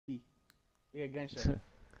Yeah, gunshot.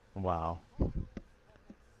 Wow.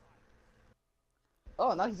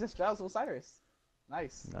 Oh, now he's just Strauss Osiris.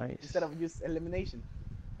 Nice. Instead Nice. of just elimination.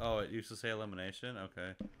 Oh, it used to say elimination?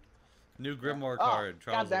 Okay. New Yeah. Grimoire Oh, card, god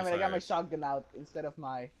Trials of damn it! I got my Osiris. shotgun out instead of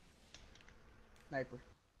my sniper.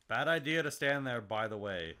 Bad idea to stand there, by the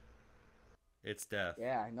way. It's death.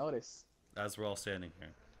 Yeah, I noticed. As we're all standing here.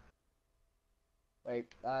 Wait,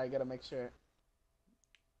 I gotta make sure.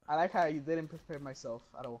 I like how you didn't prepare myself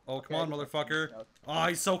at all. Oh, Okay, come on, motherfucker. Oh,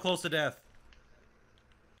 he's so close to death.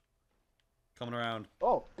 Coming around.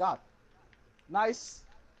 Oh, God. Nice.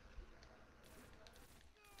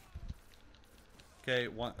 Okay,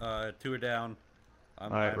 two are down.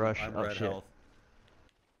 Alright, rush. I'm Oh, red shit. health.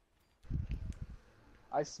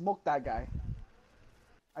 I smoked that guy.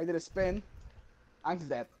 I did a spin. I'm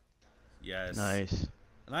dead. Yes. Nice.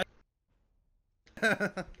 And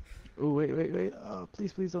Oh, wait. Oh,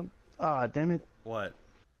 please don't. Ah, damn it. What?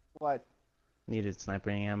 What? Needed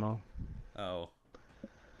sniping ammo. Oh.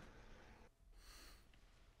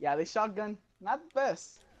 Yeah, the shotgun, not the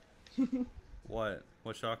best. What?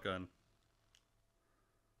 What shotgun?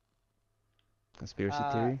 Conspiracy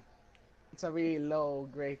theory. It's a really low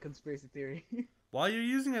grade conspiracy theory. Why are you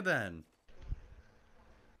using it then?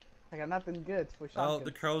 I got nothing good for Oh, shotgun.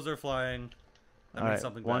 the crows are flying. That means Alright,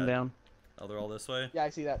 something one bad. down. Oh, they're all this way? Yeah, I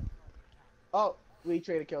see that. Oh, we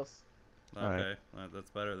traded kills. Okay. Alright. That's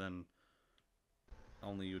better than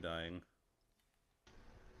only you dying.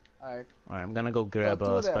 Alright. Alright, I'm gonna go grab two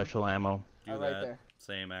of them. special ammo. Do Right that. there.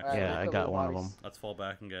 Same, Alright, actually. Yeah, I look got at one of bodies. them. Let's fall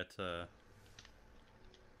back and get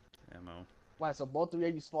ammo. Wow, so both of you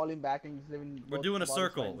are just falling back and just living. We're doing a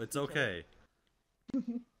circle. It's okay.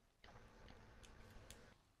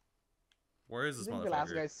 Where is I this think the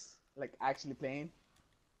last motherfucker? guy's like actually playing.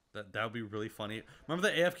 That would be really funny. Remember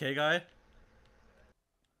the AFK guy?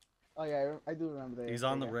 Oh yeah, I do remember that. He's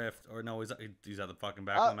on the rift, or no, he's at the fucking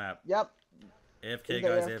back of the map. Yep. AFK He's the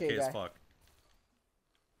guy's AFK AFK as guy. fuck.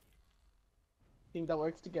 Team that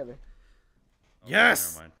works together. Oh,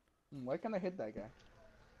 Yes! Never mind. Why can't I hit that guy?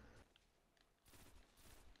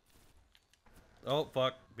 Oh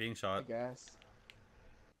fuck, being I shot. guess.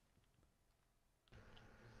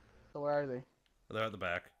 So where are they? They're at the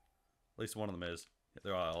back. At least one of them is.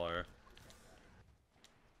 They're all are.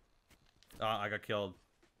 I got killed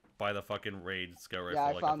by the fucking raid scout rifle, Yeah,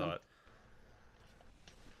 I like found I them. thought.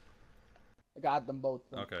 I got them both.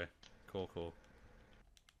 Though. Okay, cool.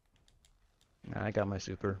 I got my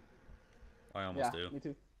super. I almost Yeah, do. me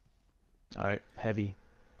too. Alright, heavy.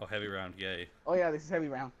 Oh, heavy round, yay. Oh yeah, this is heavy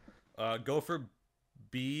round. Go for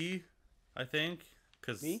B, I think,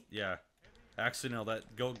 cause B? yeah. Actually, no.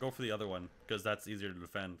 Go for the other one, cause that's easier to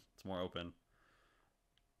defend. It's more open.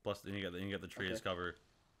 Plus, then you get the tree as cover.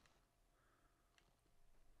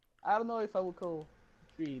 I don't know if I would call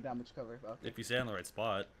 3 damage cover. But okay. If you stay on the right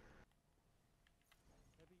spot.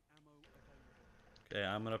 Okay,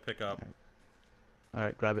 I'm gonna pick up.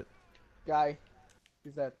 Alright, grab it. Guy,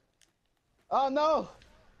 he's dead. Oh no!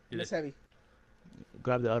 You He's did- heavy.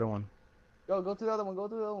 Grab the other one. Go to the other one. Go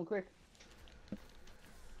to the other one, quick.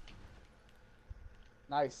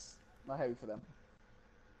 Nice. Not heavy for them.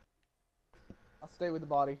 I'll stay with the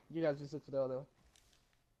body. You guys just look for the other one.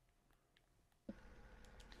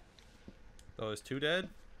 Oh, is 2 dead?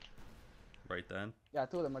 Right then. Yeah,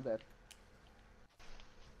 2 of them are dead.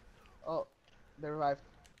 Oh, they revived.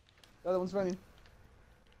 The other one's running.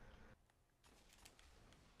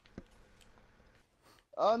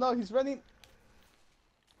 Oh no, he's running.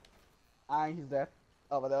 And he's dead.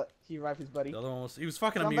 Oh, but he revived his buddy. The other one he was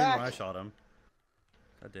fucking Come immune when back. I shot him.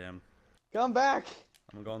 God damn. Come back,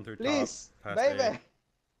 I'm going through please, top. baby.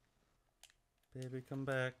 Baby, come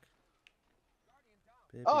back.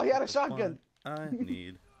 Baby, Oh, he had a get the fun shotgun. I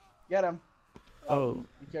need. Get him. Oh.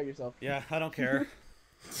 You killed yourself. Yeah, I don't care.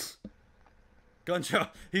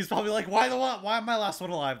 Gunshot. He's probably like, why am I last one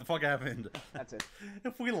alive? The fuck happened? That's it.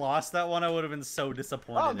 If we lost that one, I would have been so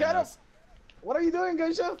disappointed. Oh, get in him! us. What are you doing,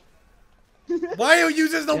 Gunshot? Why are you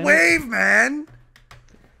using the Damn it. wave, man?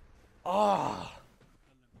 Oh.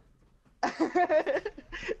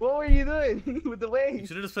 What were you doing with the You wave?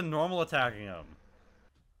 should have just been normal attacking him.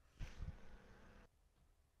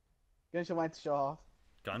 Gunshot wanted to show off,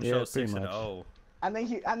 Gun Yeah, show pretty 6 and much. 0.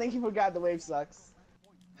 and then he forgot the wave sucks.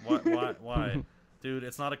 What? Why? Dude,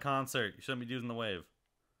 it's not a concert. You shouldn't be using the wave.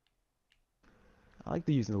 I like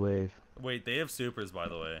to use the wave. Wait, they have supers, by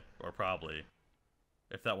the way. Or probably.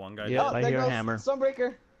 If that one guy Yeah, did. I there hear a goes hammer.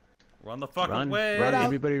 Sunbreaker. Run the fucking Run, way! run, out.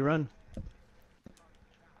 everybody run.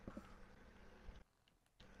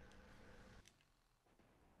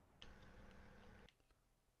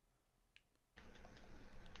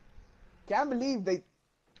 Can't believe they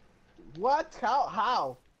What?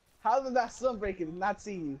 How? How did that sun break and not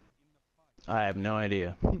see you? I have no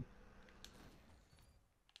idea.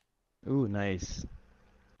 Ooh, nice.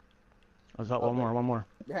 I was out one more.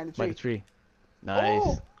 Behind the By tree. the tree. Nice.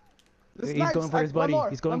 Oh! The He's snipes! going for his buddy.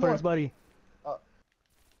 He's going one for more. his buddy. Oh.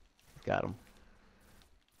 Got him.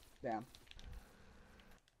 Damn.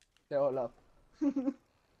 They're all up.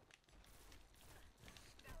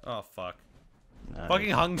 Oh fuck. Nice. Fucking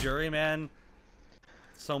hung jury, man.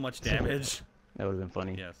 So much damage. That would have been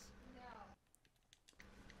funny. Yes.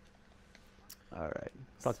 Alright.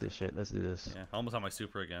 Fuck this shit. Let's do this. Yeah. I almost have my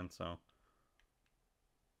super again. So.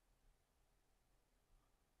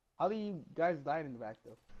 How do you guys die in the back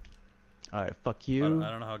though? Alright, fuck I you. don't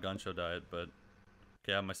know how Gunshow died, but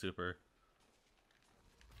okay, I have my super.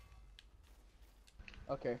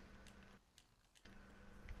 Okay.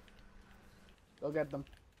 Go get them.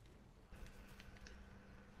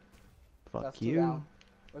 Fuck That's two you. down.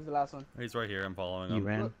 Where's the last one? He's right here. I'm following You him.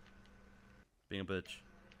 ran. Being a bitch.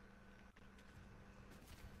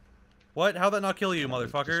 What? How'd that not kill you,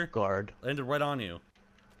 motherfucker? Just guard. Landed right on you.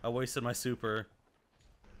 I wasted my super.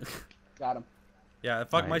 Got him. Yeah,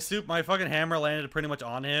 fuck Nice. my fucking hammer landed pretty much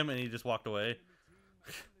on him and he just walked away.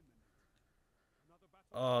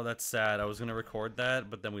 Oh, that's sad. I was gonna record that,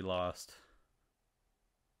 but then we lost.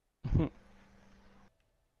 You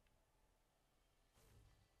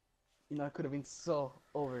know, it could have been so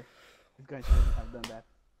over if Gunshot wouldn't have done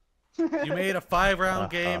that. You made a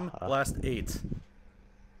 5-round game, last 8.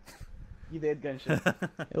 You did, Gunshot.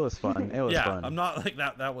 It was fun. It was yeah, fun. I'm not like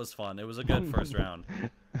that. That was fun. It was a good first round.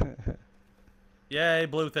 Yay,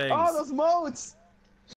 blue things. Oh, those modes!